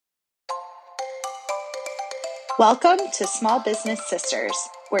Welcome to Small Business Sisters,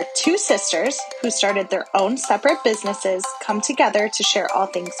 where two sisters who started their own separate businesses come together to share all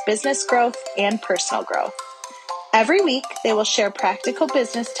things business growth and personal growth. Every week, they will share practical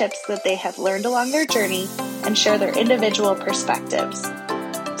business tips that they have learned along their journey and share their individual perspectives.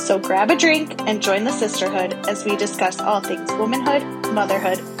 So grab a drink and join the sisterhood as we discuss all things womanhood,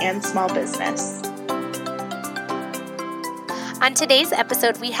 motherhood, and small business. On today's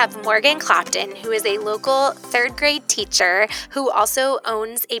episode, we have Morgan Clopton, who is a local third grade teacher who also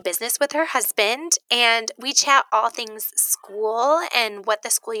owns a business with her husband. And we chat all things school and what the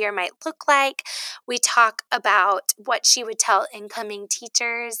school year might look like. We talk about what she would tell incoming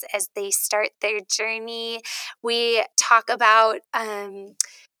teachers as they start their journey. We talk about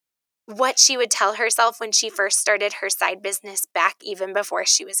what she would tell herself when she first started her side business back even before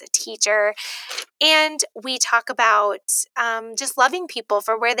she was a teacher. And we talk about just loving people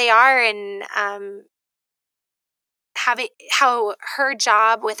for where they are and how her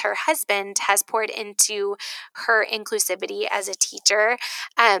job with her husband has poured into her inclusivity as a teacher.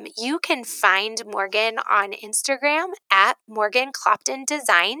 You can find Morgan on Instagram at Morgan Clopton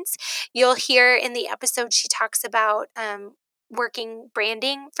Designs. You'll hear in the episode she talks about working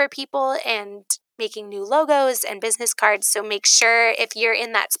branding for people and making new logos and business cards. So make sure if you're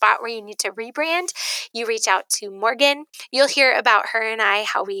in that spot where you need to rebrand, you reach out to Morgan. You'll hear about her and I,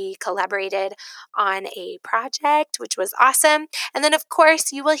 how we collaborated on a project, which was awesome. And then, of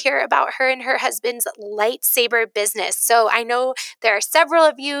course, you will hear about her and her husband's lightsaber business. So I know there are several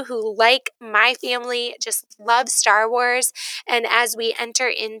of you who, like my family, just love Star Wars. And as we enter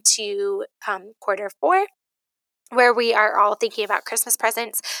into quarter four, where we are all thinking about Christmas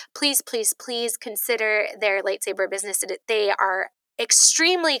presents, please, please, please consider their lightsaber business. They are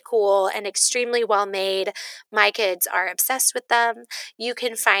extremely cool and extremely well made. My kids are obsessed with them. You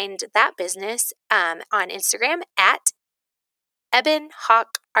can find that business on Instagram at Ebon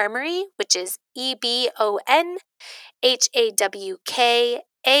Hawk Armory, which is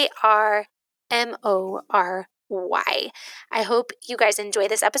EBONHAWKARMORY. I hope you guys enjoy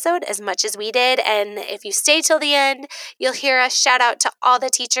this episode as much as we did. And if you stay till the end, you'll hear us shout out to all the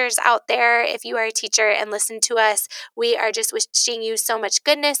teachers out there. If you are a teacher and listen to us, we are just wishing you so much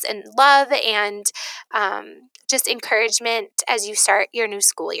goodness and love and just encouragement as you start your new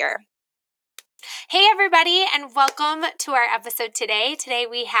school year. Hey, everybody, and welcome to our episode today. Today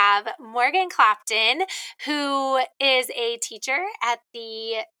we have Morgan Clopton, who is a teacher at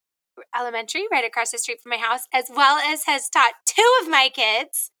the elementary right across the street from my house, as well as has taught two of my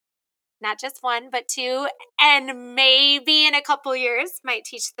kids, not just one, but two, and maybe in a couple years might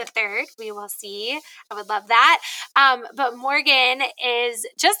teach the third. We will see. I would love that. But Morgan is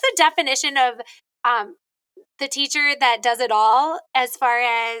just the definition of the teacher that does it all, as far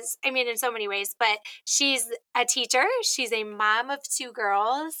as, I mean, in so many ways, but she's a teacher. She's a mom of two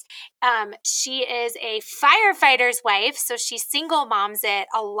girls. She is a firefighter's wife, so she single moms it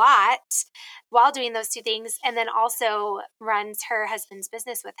a lot while doing those two things, and then also runs her husband's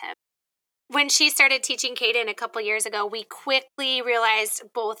business with him. When she started teaching Kaden a couple years ago, we quickly realized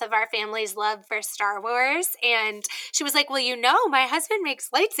both of our families' love for Star Wars. And she was like, well, my husband makes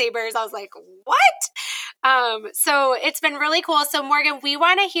lightsabers. I was like, what? So it's been really cool. So Morgan, we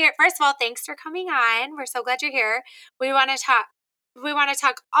want to hear, first of all, thanks for coming on. We're so glad you're here. We want to talk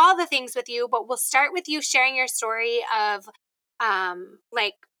all the things with you, but we'll start with you sharing your story of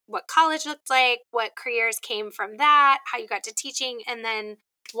like what college looked like, what careers came from that, how you got to teaching, and then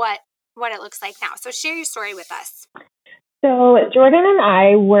what it looks like now. So share your story with us. So Jordan and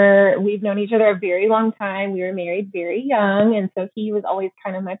we've known each other a very long time. We were married very young. And so he was always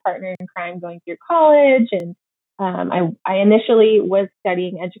kind of my partner in crime going through college. And I initially was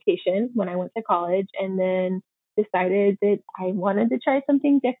studying education when I went to college, and then decided that I wanted to try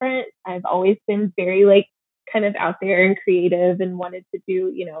something different. I've always been very kind of out there and creative and wanted to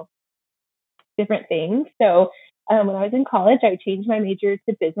do, different things. So when I was in college, I changed my major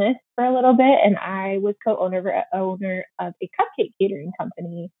to business for a little bit, and I was co-owner of a cupcake catering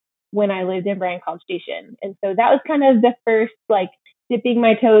company when I lived in Bryan College Station. And so that was kind of the first dipping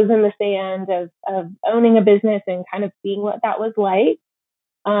my toes in the sand of owning a business and kind of seeing what that was like.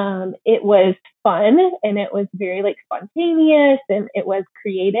 It was fun, and it was very spontaneous, and it was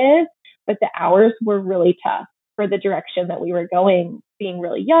creative, but the hours were really tough for the direction that we were going, being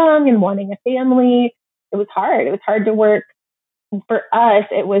really young and wanting a family. It was hard. It was hard to work. For us,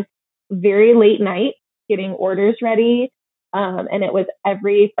 it was very late night getting orders ready. And it was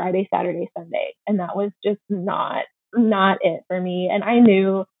every Friday, Saturday, Sunday. And that was just not it for me. And I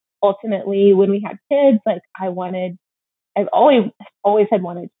knew ultimately when we had kids, I've always had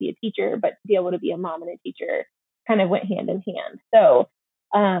wanted to be a teacher, but to be able to be a mom and a teacher kind of went hand in hand. So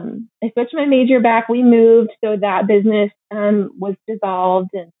I switched my major back. We moved, so that business was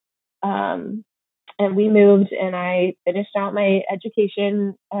dissolved, and we moved, and I finished out my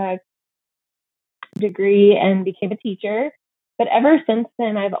education degree and became a teacher. But ever since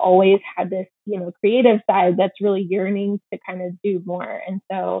then, I've always had this, creative side that's really yearning to kind of do more. And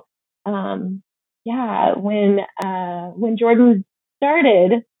so, when Jordan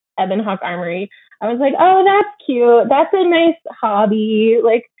started Ebon Hawk Armory, I was like, oh, that's cute. That's a nice hobby.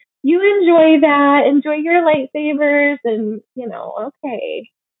 Like, you enjoy that. Enjoy your lightsabers, and okay.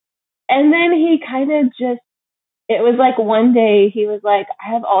 And then he kind of just, it was like one day he was like,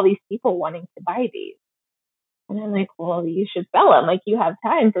 I have all these people wanting to buy these. And I'm like, well, you should sell them. Like, you have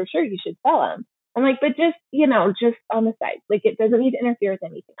time for sure. You should sell them. I'm like, but just, just on the side. Like, it doesn't need to interfere with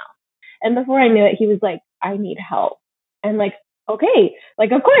anything else. And before I knew it, he was like, I need help. And like, okay,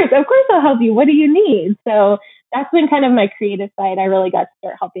 like, of course I'll help you. What do you need? So that's been kind of my creative side. I really got to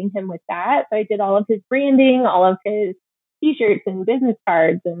start helping him with that. So I did all of his branding, all of his t-shirts and business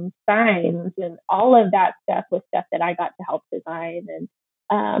cards and signs, and all of that stuff was stuff that I got to help design. And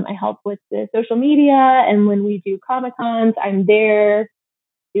I help with the social media, and when we do Comic-Cons, I'm there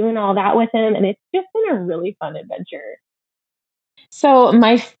doing all that with him, and it's just been a really fun adventure. So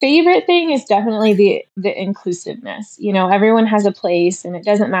my favorite thing is definitely the inclusiveness. Everyone has a place, and it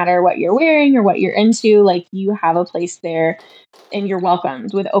doesn't matter what you're wearing or what you're into, like, you have a place there and you're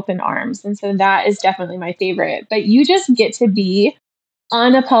welcomed with open arms. And so that is definitely my favorite. But you just get to be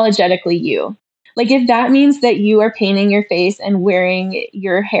unapologetically you. Like, if that means that you are painting your face and wearing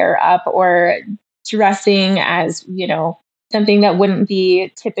your hair up or dressing as, something that wouldn't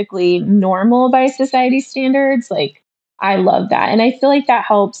be typically normal by society standards, like, I love that. And I feel like that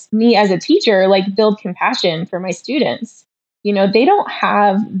helps me as a teacher, like, build compassion for my students. They don't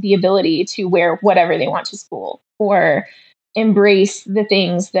have the ability to wear whatever they want to school or embrace the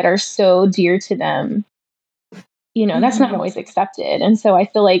things that are so dear to them. That's not always accepted. And so I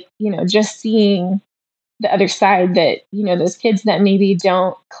feel like, just seeing the other side, that, those kids that maybe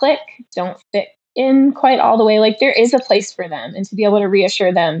don't click, don't fit in quite all the way, like, there is a place for them, and to be able to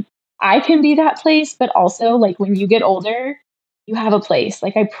reassure them, I can be that place, but also, like, when you get older, you have a place.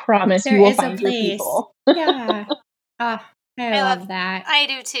 Like, I promise you will find your people. Yeah. I love that. I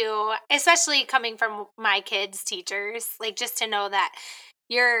do too, especially coming from my kids' teachers. Like, just to know that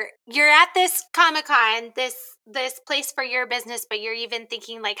you're at this Comic-Con, this place for your business, but you're even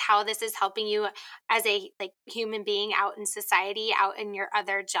thinking like how this is helping you as a like human being out in society, out in your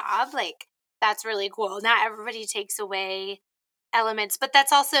other job. Like, that's really cool. Not everybody takes away elements, but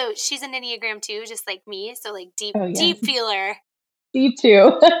that's also, she's an Enneagram too, just like me. So like deep feeler. Deep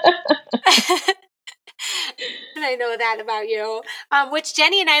too. And I know that about you. Which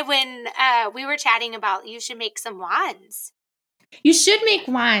Jenny and I, when we were chatting about, you should make some wands. You should make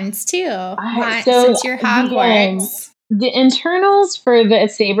wands too. So since you're Hogwarts. The internals for the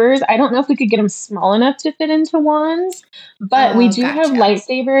sabers, I don't know if we could get them small enough to fit into wands, but we do have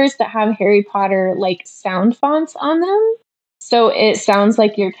lightsabers that have Harry Potter like sound fonts on them. So it sounds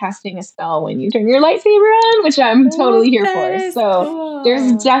like you're casting a spell when you turn your lightsaber on, which I'm totally here for. So cool.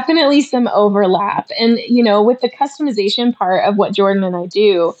 There's definitely some overlap. And, with the customization part of what Jordan and I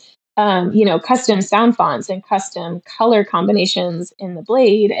do, custom sound fonts and custom color combinations in the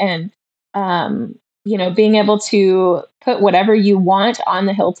blade, and, being able to put whatever you want on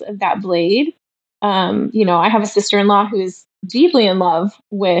the hilt of that blade. I have a sister-in-law who's deeply in love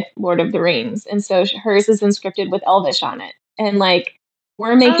with Lord of the Rings. And so hers is inscripted with Elvish on it. And like,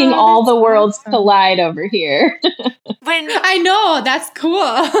 we're making all the worlds collide over here. I know, that's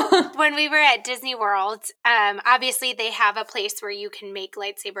cool. When we were at Disney World, obviously they have a place where you can make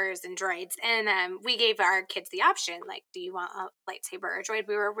lightsabers and droids. And we gave our kids the option, like, do you want a lightsaber or a droid?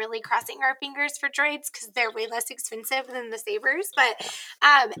 We were really crossing our fingers for droids because they're way less expensive than the sabers. But,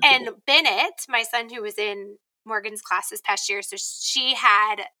 and Bennett, my son who was in Morgan's class this past year, so she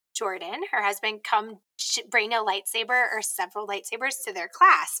had Jordan, her husband, come bring a lightsaber or several lightsabers to their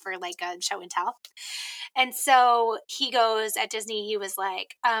class for like a show and tell. And so he goes at Disney, he was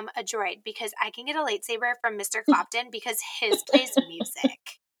like, a droid, because I can get a lightsaber from Mr. Clopton because his plays music.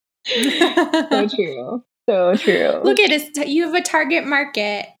 So true. So true. Look at this. You have a target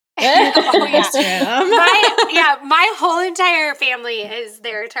market. Oh, yeah. My whole entire family is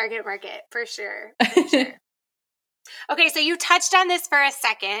their target market for sure. Okay, so you touched on this for a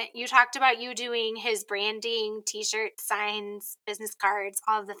second. You talked about you doing his branding, t-shirts, signs, business cards,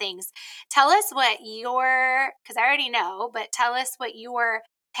 all of the things. Tell us what because I already know, but tell us what your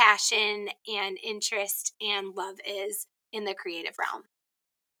passion and interest and love is in the creative realm.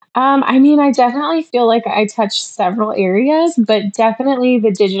 I mean, I definitely feel like I touch several areas, but definitely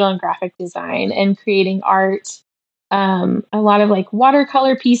the digital and graphic design and creating art. A lot of like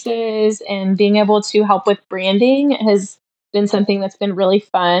watercolor pieces and being able to help with branding has been something that's been really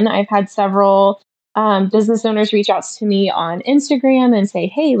fun. I've had several business owners reach out to me on Instagram and say,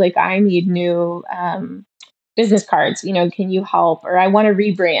 "Hey, like I need new business cards. Can you help? Or I want to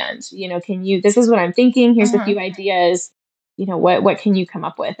rebrand. Can you? This is what I'm thinking. Here's a Uh-huh. few ideas. What can you come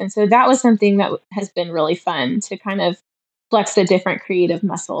up with?" And so that was something that has been really fun to kind of flex a different creative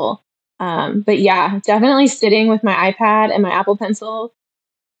muscle. But yeah, definitely sitting with my iPad and my Apple Pencil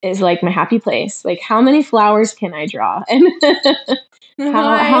is like my happy place. Like, how many flowers can I draw? And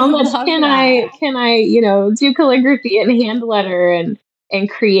I how much love can that. I do calligraphy and hand letter and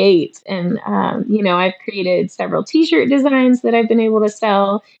create? And I've created several T-shirt designs that I've been able to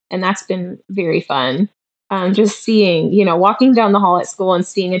sell, and that's been very fun. Just seeing, walking down the hall at school and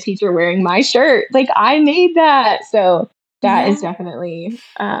seeing a teacher wearing my shirt, like I made that. So that is Yeah. definitely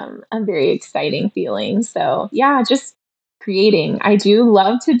a very exciting feeling. So yeah, just creating. I do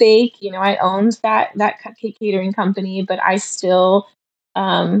love to bake. I owned that cupcake catering company, but I still,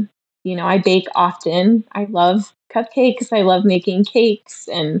 I bake often. I love cupcakes. I love making cakes,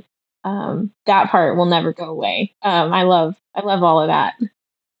 and that part will never go away. I love all of that.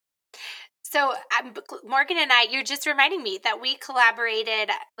 So Morgan and I, you're just reminding me that we collaborated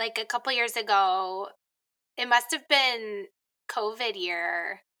like a couple years ago. It must have been COVID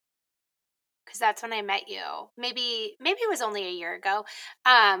year because that's when I met you. Maybe it was only a year ago.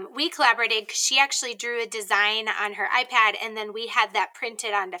 We collaborated because she actually drew a design on her iPad, and then we had that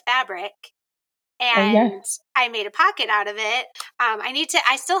printed onto fabric. Oh yes. And I made a pocket out of it.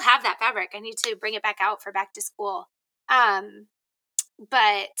 I still have that fabric. I need to bring it back out for back to school.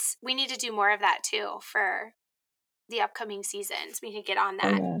 But we need to do more of that too for the upcoming seasons. We can get on Oh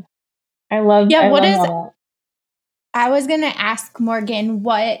that. yeah. I love Yeah, I what love is all that. I was going to ask Morgan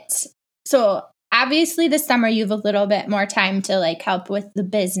so obviously this summer you have a little bit more time to like help with the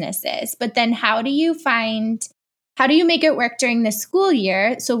businesses, but then how do you make it work during the school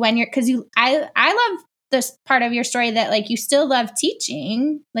year? So when I love this part of your story that like you still love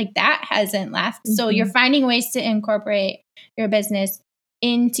teaching, like that hasn't left. So you're Mhm. finding ways to incorporate your business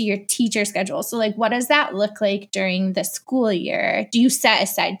into your teacher schedule. So like what does that look like during the school year? Do you set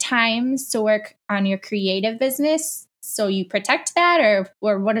aside times to work on your creative business so you protect that,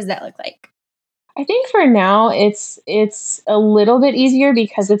 or what does that look like? I think for now it's a little bit easier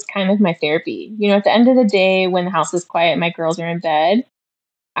because it's kind of my therapy. At the end of the day, when the house is quiet, my girls are in bed,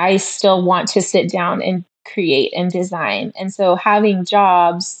 I still want to sit down and create and design. And so having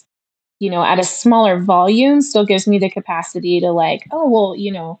jobs, at a smaller volume still gives me the capacity to like, oh, well,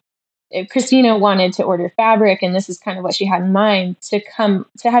 if Christina wanted to order fabric and this is kind of what she had in mind to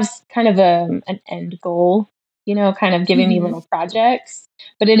have kind of an end goal, kind of giving me Mm-hmm. little projects.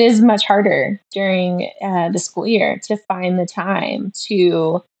 But it is much harder during the school year to find the time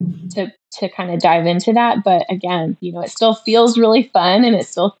to kind of dive into that. But again, it still feels really fun and it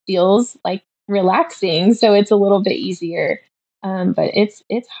still feels like relaxing. So it's a little bit easier. But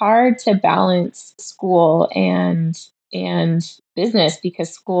it's hard to balance school and business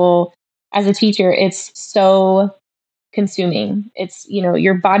because school as a teacher, it's so consuming. It's,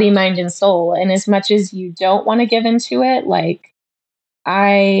 your body, mind, and soul. And as much as you don't want to give into it, like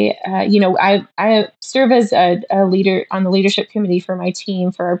I serve as a leader on the leadership committee for my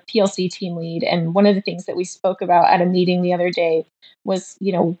team for our PLC team lead. And one of the things that we spoke about at a meeting the other day was,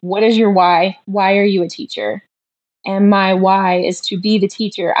 what is your why? Why are you a teacher? And my why is to be the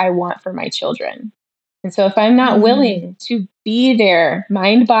teacher I want for my children. And so if I'm not Mm-hmm. willing to be there,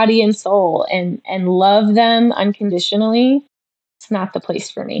 mind, body, and soul, and love them unconditionally, it's not the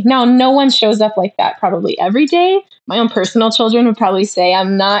place for me. Now, no one shows up like that probably every day. My own personal children would probably say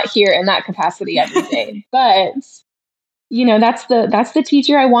I'm not here in that capacity every day. But, that's the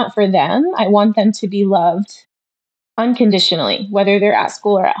teacher I want for them. I want them to be loved unconditionally, whether they're at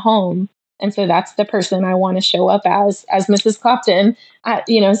school or at home. And so that's the person I want to show up as Mrs. Clopton at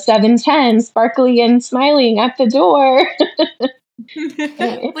 7:10, sparkly and smiling at the door.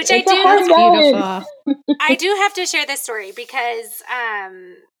 Which It's a hard That's balance. beautiful. I do have to share this story because I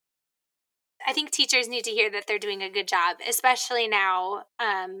think teachers need to hear that they're doing a good job, especially now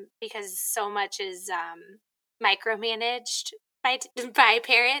because so much is micromanaged by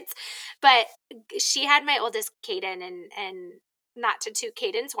parents. But she had my oldest, Caden, and not to toot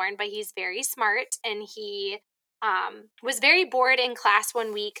Caden's horn, but he's very smart, and he was very bored in class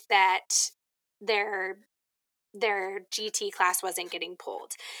one week that their their GT class wasn't getting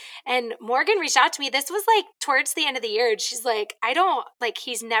pulled. And Morgan reached out to me. This was like towards the end of the year. And she's like, I don't, like,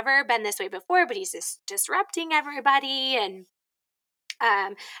 he's never been this way before, but he's just disrupting everybody. And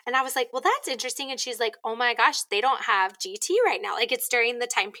I was like, well, that's interesting. And she's like, oh my gosh, they don't have GT right now. Like, it's during the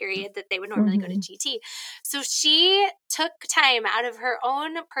time period that they would normally go to GT. So she took time out of her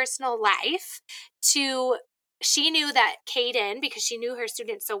own personal life she knew that Caden, because she knew her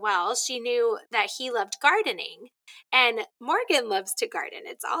students so well, she knew that he loved gardening. And Morgan loves to garden.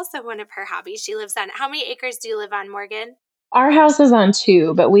 It's also one of her hobbies. She lives on, how many acres do you live on, Morgan? Our house is on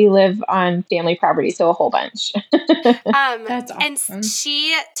 2, but we live on family property, so a whole bunch. That's awesome. And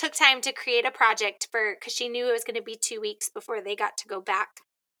she took time to create a project because she knew it was going to be 2 weeks before they got to go back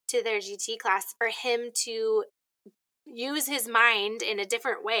to their GT class, for him to use his mind in a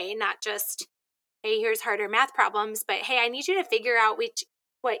different way, not just, hey, here's harder math problems, but hey, I need you to figure out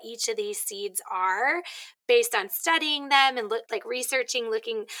what each of these seeds are based on studying them and researching,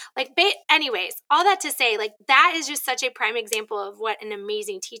 looking anyways, all that to say, like, that is just such a prime example of what an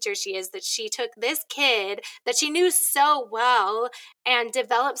amazing teacher she is, that she took this kid that she knew so well and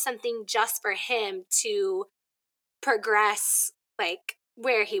developed something just for him to progress, like,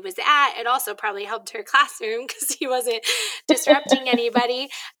 where he was at. It also probably helped her classroom because he wasn't disrupting anybody.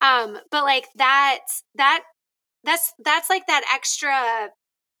 But like that's like that extra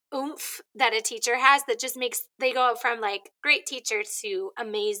oomph that a teacher has that just makes, they go from like great teacher to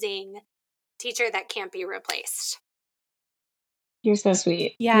amazing teacher that can't be replaced. You're so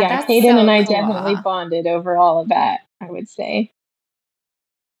sweet. Yeah, that's Caden so and I cool. definitely bonded over all of that, I would say.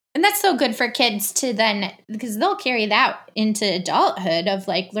 And that's so good for kids to then, because they'll carry that into adulthood of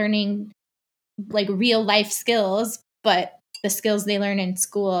like learning like real life skills, but the skills they learn in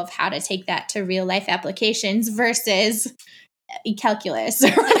school of how to take that to real life applications versus calculus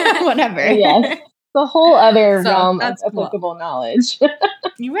or whatever. Yes. The whole other realm of cool. applicable knowledge.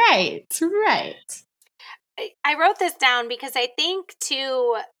 Right. I wrote this down because I think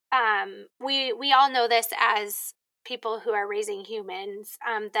too, we all know this as people who are raising humans,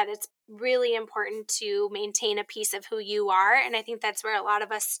 that it's really important to maintain a piece of who you are. And I think that's where a lot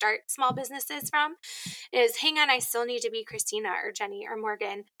of us start small businesses from, is hang on, I still need to be Christina or Jenny or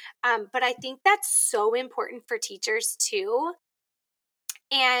Morgan. But I think that's so important for teachers too.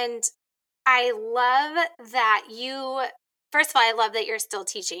 And I love that first of all, I love that you're still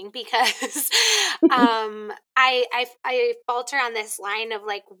teaching, because I falter on this line of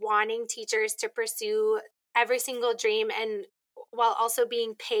like wanting teachers to pursue every single dream, and while also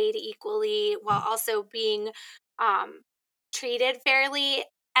being paid equally, while also being treated fairly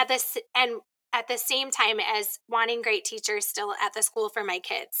at the same time as wanting great teachers still at the school for my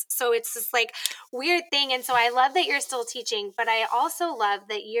kids. So it's this like weird thing. And so I love that you're still teaching, but I also love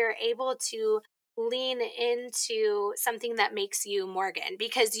that you're able to lean into something that makes you Morgan,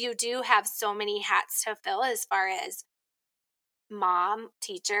 because you do have so many hats to fill as far as mom,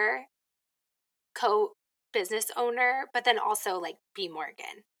 teacher, co-business owner, but then also like be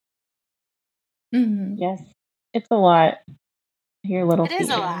Morgan. Mm-hmm. Yes. It's a lot. Your little It is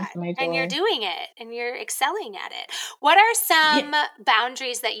a lot, and you're doing it and you're excelling at it. What are some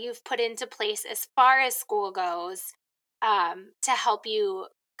boundaries that you've put into place as far as school goes, to help you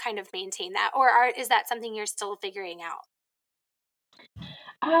kind of maintain that? Or is that something you're still figuring out?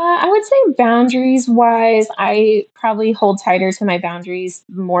 I would say boundaries wise, I probably hold tighter to my boundaries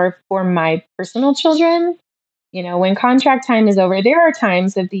more for my personal children. You know, when contract time is over, there are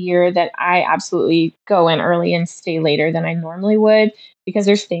times of the year that I absolutely go in early and stay later than I normally would, because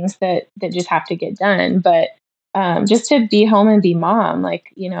there's things that just have to get done. But just to be home and be mom,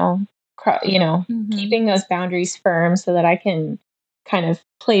 like, keeping those boundaries firm so that I can kind of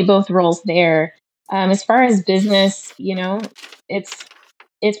play both roles there. As far as business, it's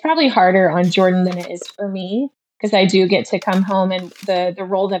probably harder on Jordan than it is for me, because I do get to come home, and the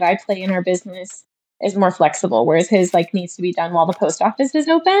role that I play in our business is more flexible, whereas his needs to be done while the post office is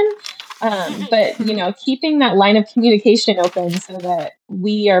open. But keeping that line of communication open so that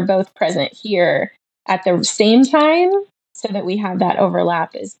we are both present here at the same time, so that we have that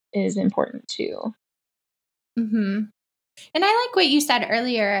overlap is important too. Mm-hmm. And I like what you said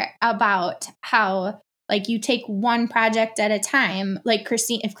earlier about how like you take one project at a time. Like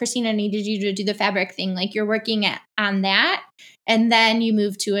if Christina needed you to do the fabric thing, like you're working on that, and then you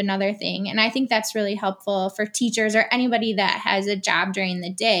move to another thing. And I think that's really helpful for teachers or anybody that has a job during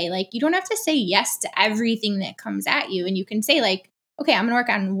the day. Like you don't have to say yes to everything that comes at you. And you can say like, okay, I'm going to work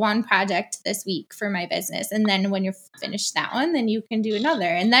on one project this week for my business. And then when you're finished that one, then you can do another.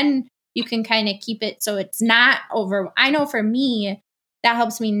 And then you can kind of keep it so it's not over. I know for me, that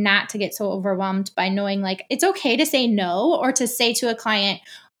helps me not to get so overwhelmed by knowing like it's okay to say no or to say to a client,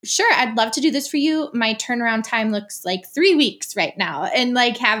 sure, I'd love to do this for you. My turnaround time looks like 3 weeks right now. And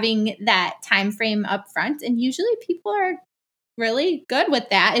like having that time frame up front. And usually people are really good with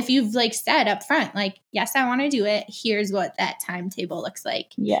that. If you've like said up front, like, yes, I want to do it. Here's what that timetable looks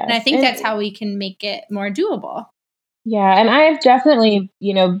like. Yes. And I think that's how we can make it more doable. Yeah. And I've definitely,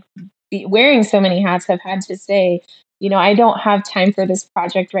 wearing so many hats, have had to say, I don't have time for this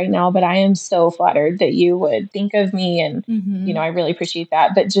project right now, but I am so flattered that you would think of me. And, I really appreciate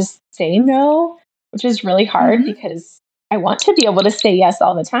that. But just say no, which is really hard because I want to be able to say yes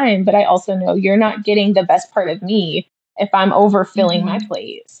all the time. But I also know you're not getting the best part of me if I'm overfilling my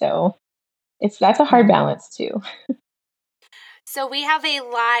plate. So that's a hard balance too. So we have a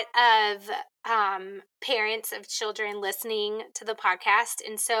lot of parents of children listening to the podcast.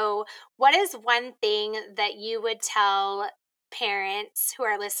 And so what is one thing that you would tell parents who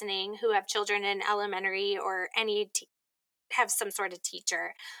are listening, who have children in elementary or have some sort of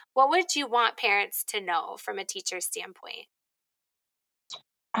teacher? What would you want parents to know from a teacher's standpoint?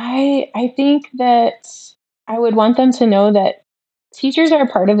 I think that I would want them to know that teachers are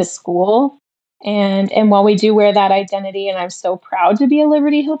a part of a school. And while we do wear that identity, and I'm so proud to be a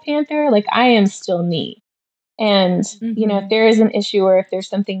Liberty Hill Panther, like I am still me. And, if there is an issue or if there's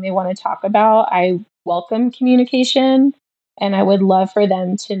something they want to talk about, I welcome communication. And I would love for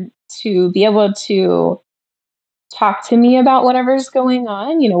them to be able to talk to me about whatever's going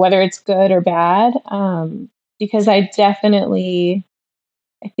on, whether it's good or bad. Because I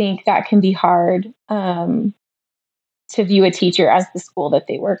think that can be hard to view a teacher as the school that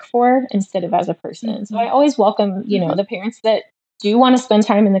they work for instead of as a person. So I always welcome, the parents that do want to spend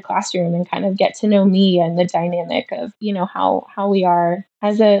time in the classroom and kind of get to know me and the dynamic of, how we are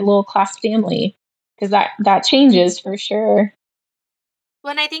as a little class family, because that changes for sure.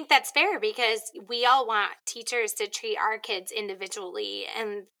 Well, and I think that's fair because we all want teachers to treat our kids individually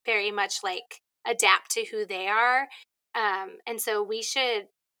and very much like adapt to who they are. And so we should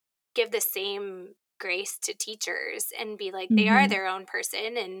give the same grace to teachers and be like, they are their own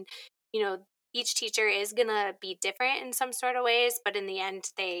person. And, each teacher is going to be different in some sort of ways, but in the end,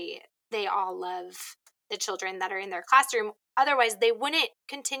 they all love the children that are in their classroom. Otherwise, they wouldn't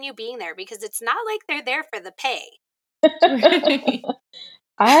continue being there because it's not like they're there for the pay.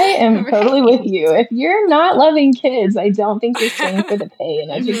 I am totally with you. If you're not loving kids, I don't think you're staying for the pay in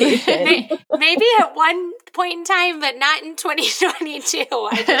education. Maybe at one point in time, but not in 2022.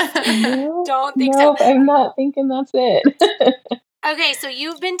 I just don't think so. I'm not thinking that's it. Okay, so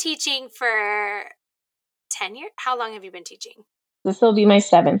you've been teaching for 10 years? How long have you been teaching? This will be my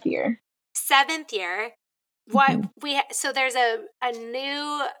 7th year. 7th year. So there's a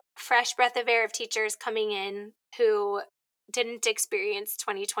new fresh breath of air of teachers coming in who didn't experience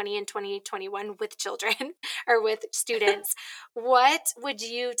 2020 and 2021 with children or with students. What would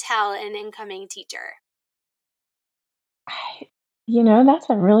you tell an incoming teacher? That's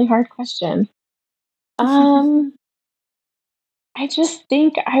a really hard question. I just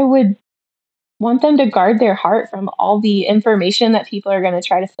think I would want them to guard their heart from all the information that people are going to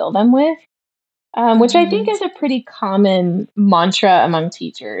try to fill them with, which I think is a pretty common mantra among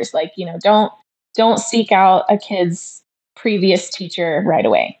teachers. Like, don't seek out a kid's previous teacher right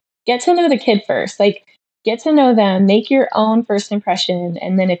away. Get to know the kid first. Like, get to know them, make your own first impression.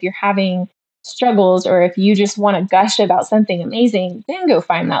 And then if you're having struggles or if you just want to gush about something amazing, then go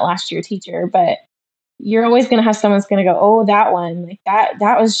find that last year teacher. But you're always going to have someone's going to go, oh, that one, like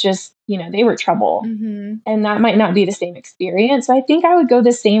that was just, they were trouble. And that might not be the same experience. So I think I would go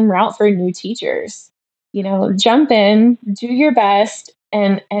the same route for new teachers. Jump in, do your best.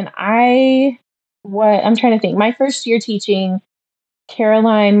 And I'm trying to think. My first year teaching,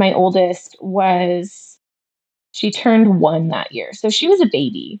 Caroline, my oldest, she turned 1 that year. So she was a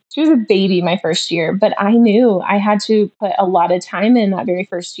baby. She was a baby my first year, but I knew I had to put a lot of time in that very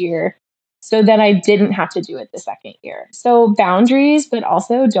first year so that I didn't have to do it the second year. So boundaries, but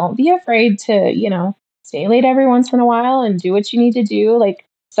also don't be afraid to, stay late every once in a while and do what you need to do. Like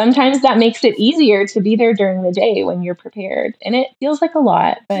sometimes that makes it easier to be there during the day when you're prepared. And it feels like a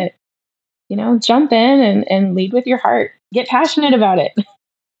lot, but jump in and lead with your heart. Get passionate about it.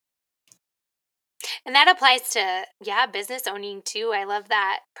 And that applies to, business owning too. I love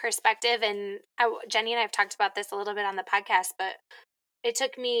that perspective. And Jenny and I have talked about this a little bit on the podcast, but it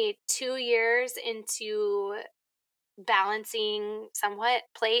took me 2 years into balancing somewhat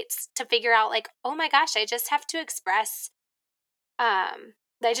plates to figure out like, oh my gosh, I just have to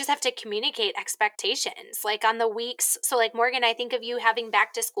I just have to communicate expectations like on the weeks. So like Morgan, I think of you having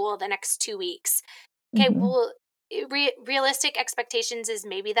back to school the next 2 weeks. Okay, well, realistic expectations is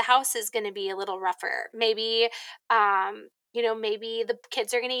maybe the house is going to be a little rougher. Maybe, maybe the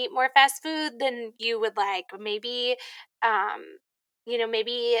kids are going to eat more fast food than you would like. Maybe,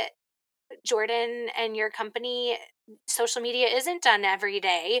 maybe Jordan and your company social media isn't done every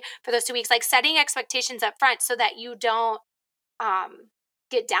day for those 2 weeks. Like setting expectations up front so that you don't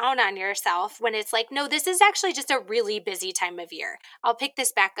get down on yourself when it's like, no, this is actually just a really busy time of year. I'll pick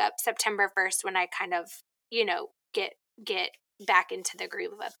this back up September 1st when I kind of, get back into the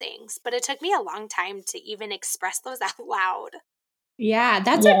groove of things. But it took me a long time to even express those out loud. Yeah,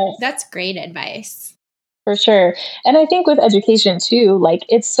 that's great advice. For sure. And I think with education too, like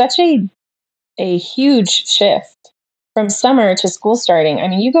it's such a huge shift from summer to school starting. I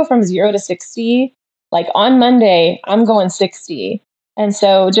mean, you go from 0 to 60, like on Monday, I'm going 60. And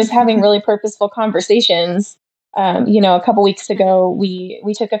so just having really purposeful conversations. A couple weeks ago, we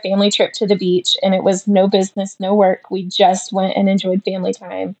took a family trip to the beach, and it was no business, no work. We just went and enjoyed family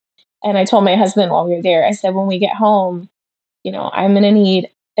time. And I told my husband while we were there, I said, when we get home, I'm going to need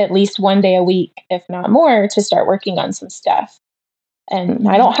at least one day a week, if not more, to start working on some stuff. And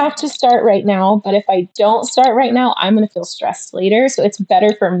I don't have to start right now, but if I don't start right now, I'm going to feel stressed later. So it's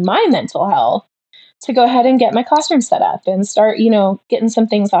better for my mental health to go ahead and get my classroom set up and start, getting some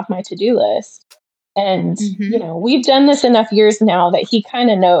things off my to-do list. And, we've done this enough years now that he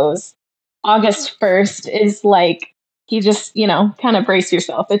kind of knows August 1st is like, he just, kind of brace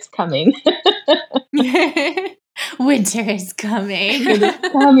yourself. It's coming. Winter is coming. It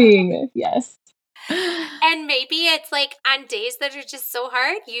is coming. Yes. And maybe it's like on days that are just so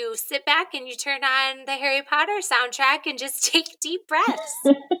hard, you sit back and you turn on the Harry Potter soundtrack and just take deep breaths.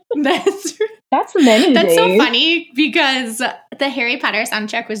 That's many That's days. so funny because the Harry Potter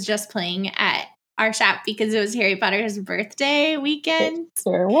soundtrack was just playing at our shop because it was Harry Potter's birthday weekend.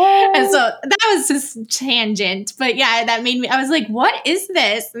 Sure was. And so that was just tangent. But yeah, that made me, I was like, what is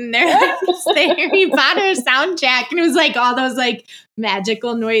this? And they're like, it's the Harry Potter soundtrack. And it was like all those like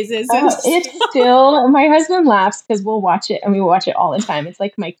magical noises. It's still, my husband laughs because we'll watch it and we watch it all the time. It's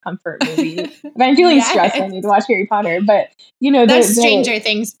like my comfort movie. If I'm feeling stressed, I need to watch Harry Potter. But, that's Stranger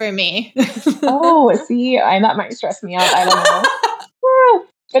Things for me. See, that might stress me out. I don't know.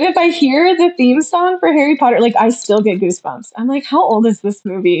 But if I hear the theme song for Harry Potter, like I still get goosebumps. I'm like, how old is this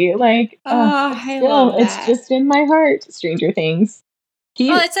movie? Like, I love that. It's just in my heart. Stranger Things.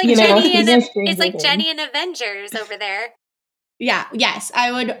 It's like Jenny and Avengers over there. Yeah. Yes,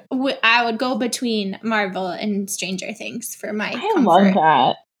 I would go between Marvel and Stranger Things for my comfort. I love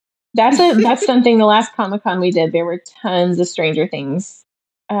that. That's something. The last Comic-Con we did, there were tons of Stranger Things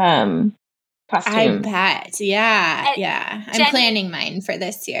costumes. I bet. Yeah. I'm planning mine for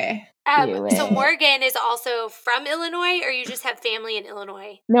this year. So Morgan is also from Illinois, or you just have family in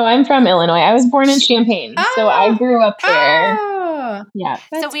Illinois? No, I'm from Illinois. I was born in Champaign, so I grew up there. Oh, yeah.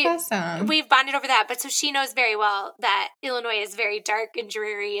 That's awesome. We've bonded over that, but so she knows very well that Illinois is very dark and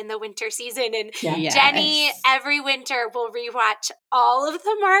dreary in the winter season, and Jenny every winter will rewatch all of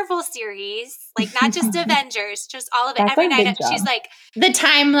the Marvel series, like not just Avengers, just all of it. That's every night. Job. She's like the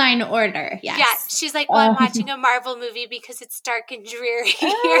timeline order. Yes. Yeah, she's like, well, I'm watching a Marvel movie because it's dark and dreary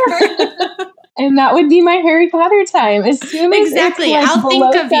here. And that would be my Harry Potter time. As soon as exactly, it's like I'll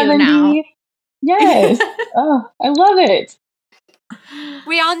think of 70, you now. Yes. I love it.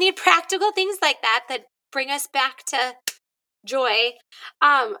 We all need practical things like that bring us back to joy.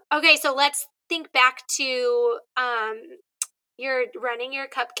 Okay, so let's think back to you're running your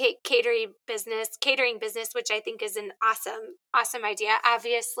cupcake catering business, which I think is an awesome idea.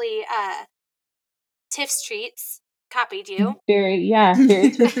 Obviously, Tiff's Treats copied you. Very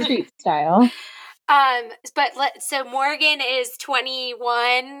Tiff's Treats style. So Morgan is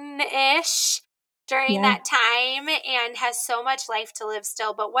 21-ish during that time and has so much life to live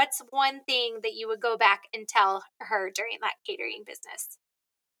still. But what's one thing that you would go back and tell her during that catering business?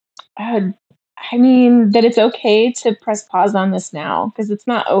 I mean, that it's okay to press pause on this now because it's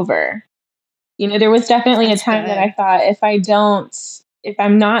not over. There was definitely a time that I thought if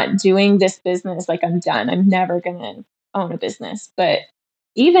I'm not doing this business, like I'm done. I'm never going to own a business. But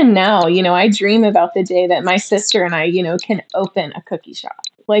even now, I dream about the day that my sister and I, can open a cookie shop.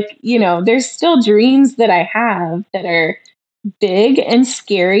 Like, there's still dreams that I have that are big and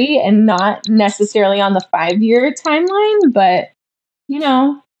scary and not necessarily on the 5-year timeline, but,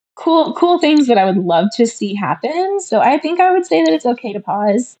 cool things that I would love to see happen. So I think I would say that it's okay to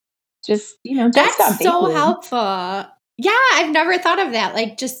pause. Just, don't That's stop thinking. so helpful. Yeah, I've never thought of that.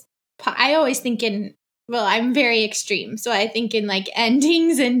 Like, I always think I'm very extreme. So I think in like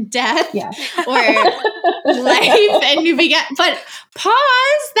endings and death or life and you begin. But pause,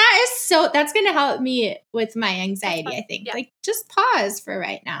 that's going to help me with my anxiety, I think. Yeah. Like, just pause for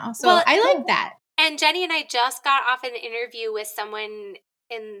right now. So Well, I like that. And Jenny and I just got off an interview with someone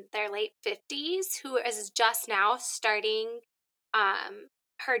in their late 50s who is just now starting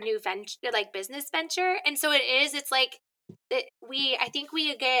her new venture, like business venture. And so it's like I think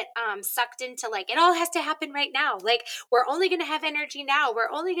we get sucked into like it all has to happen right now. Like we're only going to have energy now.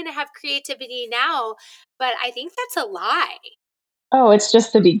 We're only going to have creativity now. But I think that's a lie. Oh, it's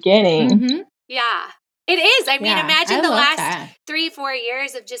just the beginning. Mm-hmm. Yeah. It is. I mean, imagine the last that. 3-4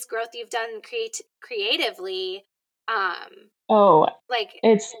 years of just growth you've done creatively. Like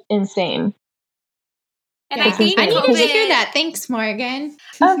it's insane. And I think I needed to hear that. Thanks, Morgan.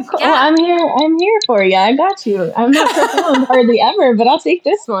 Of course. Well, I'm here for you. I got you. I'm not profound hardly ever, but I'll take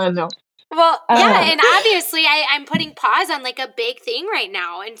this one. Well, yeah, and obviously I'm putting pause on like a big thing right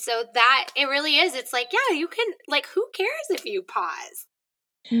now. And so that it really is. It's like, yeah, you can like who cares if you pause?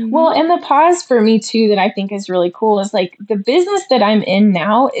 Mm-hmm. Well, and the pause for me too that I think is really cool is like the business that I'm in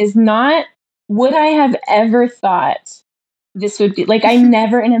now is not what I have ever thought this would be. Like I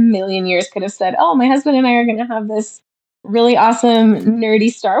never in a million years could have said, oh, my husband and I are going to have this really awesome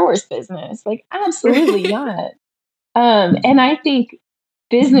nerdy Star Wars business. Like absolutely not. And I think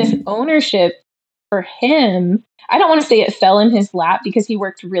business ownership for him, I don't want to say it fell in his lap because he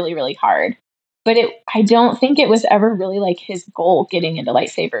worked really, really hard. But I don't think it was ever really like his goal getting into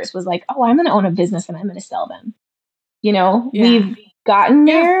lightsabers was like, oh, I'm going to own a business and I'm going to sell them. You know, we've gotten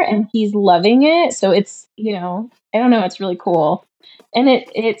there and he's loving it. So it's, I don't know, it's really cool. And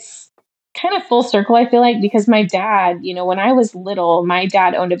it's kind of full circle, I feel like, because my dad, when I was little, my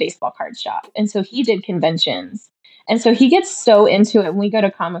dad owned a baseball card shop. And so he did conventions. And so he gets so into it when we go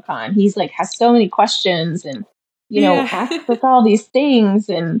to Comic-Con. He's like, has so many questions and, asks us all these things.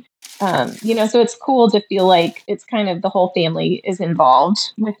 And, so it's cool to feel like it's kind of the whole family is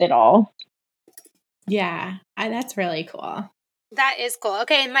involved with it all. Yeah, that's really cool. That is cool.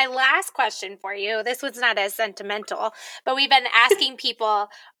 Okay, and my last question for you, this was not as sentimental, but we've been asking people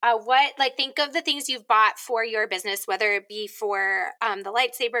think of the things you've bought for your business, whether it be for the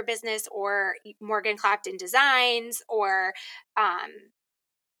lightsaber business or Morgan Clapton Designs or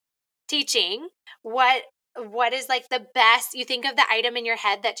teaching. What is like the best, you think of the item in your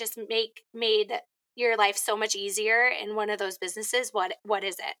head that just made your life so much easier in one of those businesses? What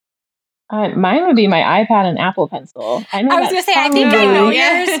is it? Mine would be my iPad and Apple Pencil. I was going to say, I think I know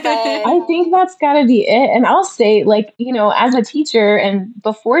yours, but I think that's got to be it. And I'll say, like, as a teacher and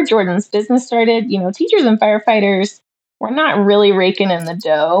before Jordan's business started, teachers and firefighters were not really raking in the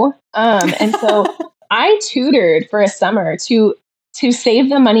dough. And so I tutored for a summer to save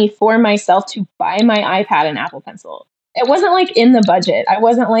the money for myself to buy my iPad and Apple Pencil. It wasn't like in the budget. I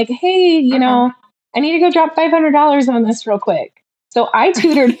wasn't like, hey, I need to go drop $500 on this real quick. So I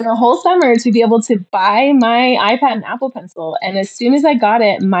tutored for a whole summer to be able to buy my iPad and Apple Pencil. And as soon as I got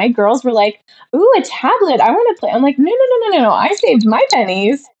it, my girls were like, ooh, a tablet. I want to play. I'm like, no. I saved my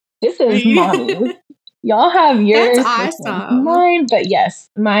pennies. This is mommy. Y'all have yours. That's awesome. Mine. But yes,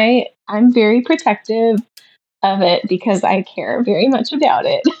 I'm very protective of it because I care very much about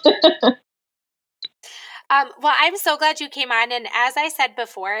it. Well, I'm so glad you came on. And as I said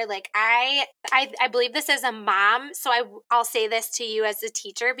before, like I believe this as a mom. So I'll say this to you as a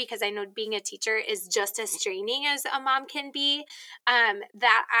teacher, because I know being a teacher is just as straining as a mom can be.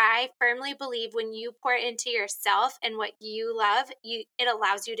 That I firmly believe when you pour into yourself and what you love, it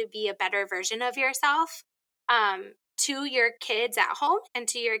allows you to be a better version of yourself. To your kids at home and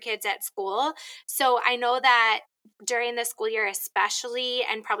to your kids at school. So I know that during the school year especially,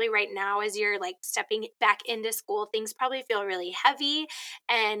 and probably right now as you're like stepping back into school, things probably feel really heavy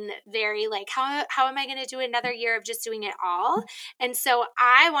and very like, how am I going to do another year of just doing it all? And so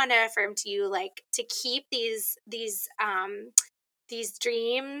I want to affirm to you, like, to keep these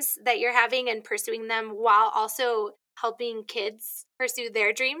dreams that you're having and pursuing them while also helping kids pursue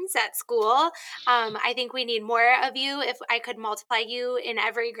their dreams at school. I think we need more of you. If I could multiply you in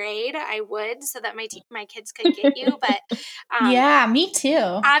every grade, I would, so that my kids could get you. But yeah, me too.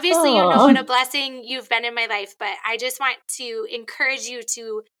 Obviously, you know what a blessing you've been in my life, but I just want to encourage you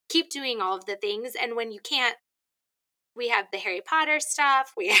to keep doing all of the things. And when you can't, we have the Harry Potter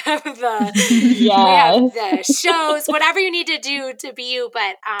stuff. We have we have the shows, whatever you need to do to be you.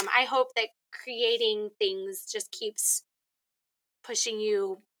 But I hope that creating things just keeps pushing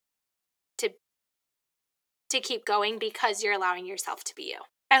you to keep going because you're allowing yourself to be you.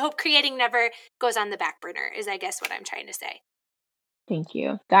 I hope creating never goes on the back burner is, I guess, what I'm trying to say. Thank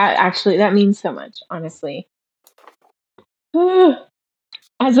you. That means so much, honestly.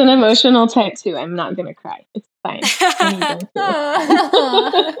 As an emotional type too, I'm not going to cry. It's fine.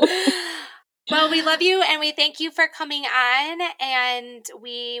 Well, we love you and we thank you for coming on, and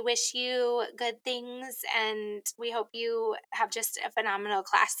we wish you good things, and we hope you have just a phenomenal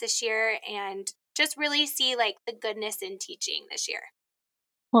class this year and just really see like the goodness in teaching this year.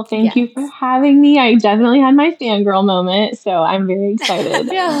 Well, thank you for having me. I definitely had my fangirl moment, so I'm very excited.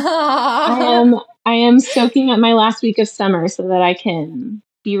 I am soaking up my last week of summer so that I can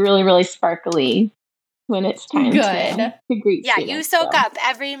be really, really sparkly when it's time to greet students. You soak up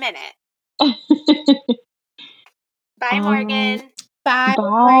every minute. Bye, Morgan. Bye,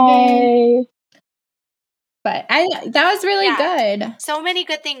 Morgan. But that was really good. So many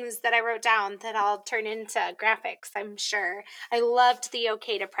good things that I wrote down that I'll turn into graphics, I'm sure. I loved the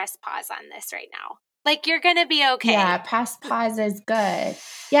okay to press pause on this right now. Like, you're going to be okay. Yeah, press pause is good.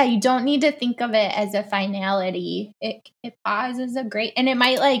 Yeah, you don't need to think of it as a finality. It pause is a great, and it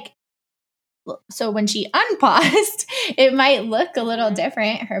might like, so when she unpaused, it might look a little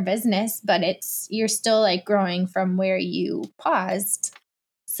different, her business, but you're still like growing from where you paused.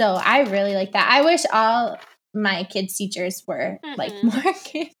 So I really like that. I wish all my kids' teachers were like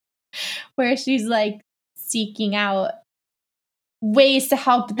Morgan, where she's like seeking out ways to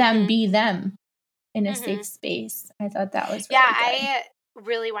help them be them in a safe space. I thought that was really good. I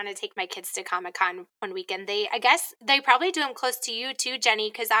really want to take my kids to Comic-Con one weekend. I guess they probably do them close to you too, Jenny,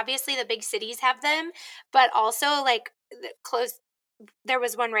 because obviously the big cities have them, but also like close. There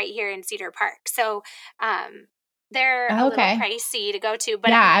was one right here in Cedar Park, so they're a little pricey to go to.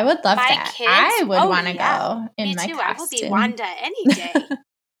 But yeah, I would love that. Kids, I would want to go in my costume. I will be Wanda any day.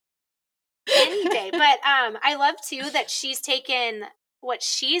 Any day. But I love too that she's taken what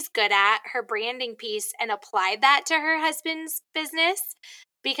she's good at, her branding piece, and applied that to her husband's business,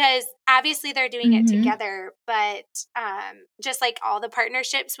 because obviously they're doing it together, but just like all the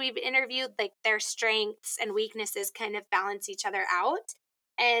partnerships we've interviewed, like their strengths and weaknesses kind of balance each other out.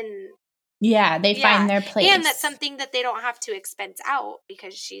 And they find their place. And that's something that they don't have to expense out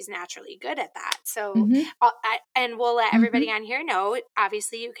because she's naturally good at that. So, and we'll let everybody on here know,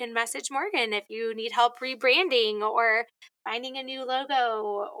 obviously you can message Morgan if you need help rebranding or finding a new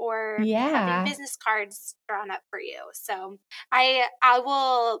logo or having business cards drawn up for you. So I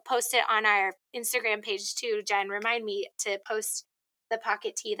will post it on our Instagram page too. Jen, remind me to post the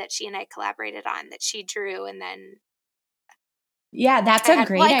pocket tee that she and I collaborated on that she drew, and then that's a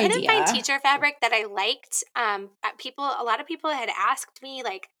great idea. I couldn't find teacher fabric that I liked. A lot of people had asked me,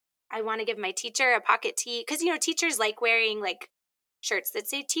 like, I want to give my teacher a pocket tee, because teachers like wearing like shirts that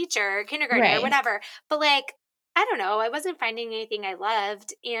say teacher or kindergarten or whatever. But like, I don't know, I wasn't finding anything I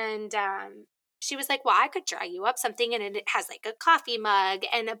loved, and she was like, "Well, I could draw you up something," and it has like a coffee mug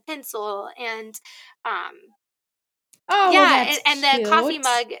and a pencil, and and the coffee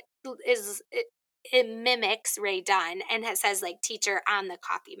mug is. It mimics Ray Dunn, and it says like teacher on the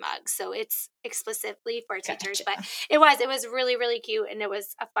coffee mug. So it's explicitly for teachers, but it was really, really cute. And it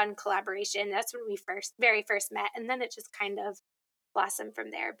was a fun collaboration. That's when we very first met. And then it just kind of blossomed from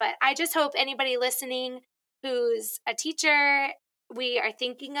there. But I just hope anybody listening who's a teacher, we are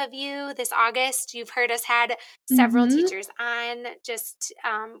thinking of you this August. You've heard us had several teachers on.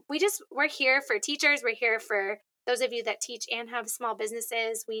 We're here for teachers. We're here for those of you that teach and have small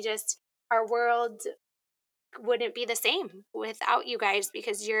businesses. Our world wouldn't be the same without you guys,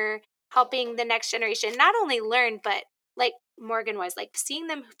 because you're helping the next generation not only learn, but like Morgan was, like seeing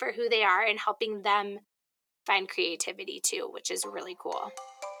them for who they are and helping them find creativity too, which is really cool.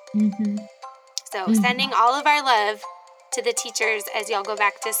 So sending all of our love to the teachers as y'all go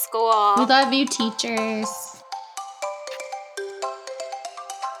back to school. We love you, teachers.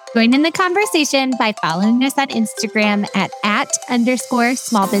 Join in the conversation by following us on Instagram at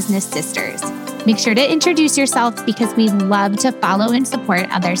 @_Small Business Sisters. Make sure to introduce yourself, because we love to follow and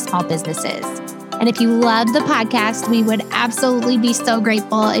support other small businesses. And if you love the podcast, we would absolutely be so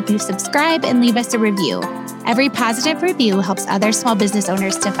grateful if you subscribe and leave us a review. Every positive review helps other small business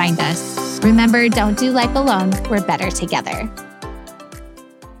owners to find us. Remember, don't do life alone. We're better together.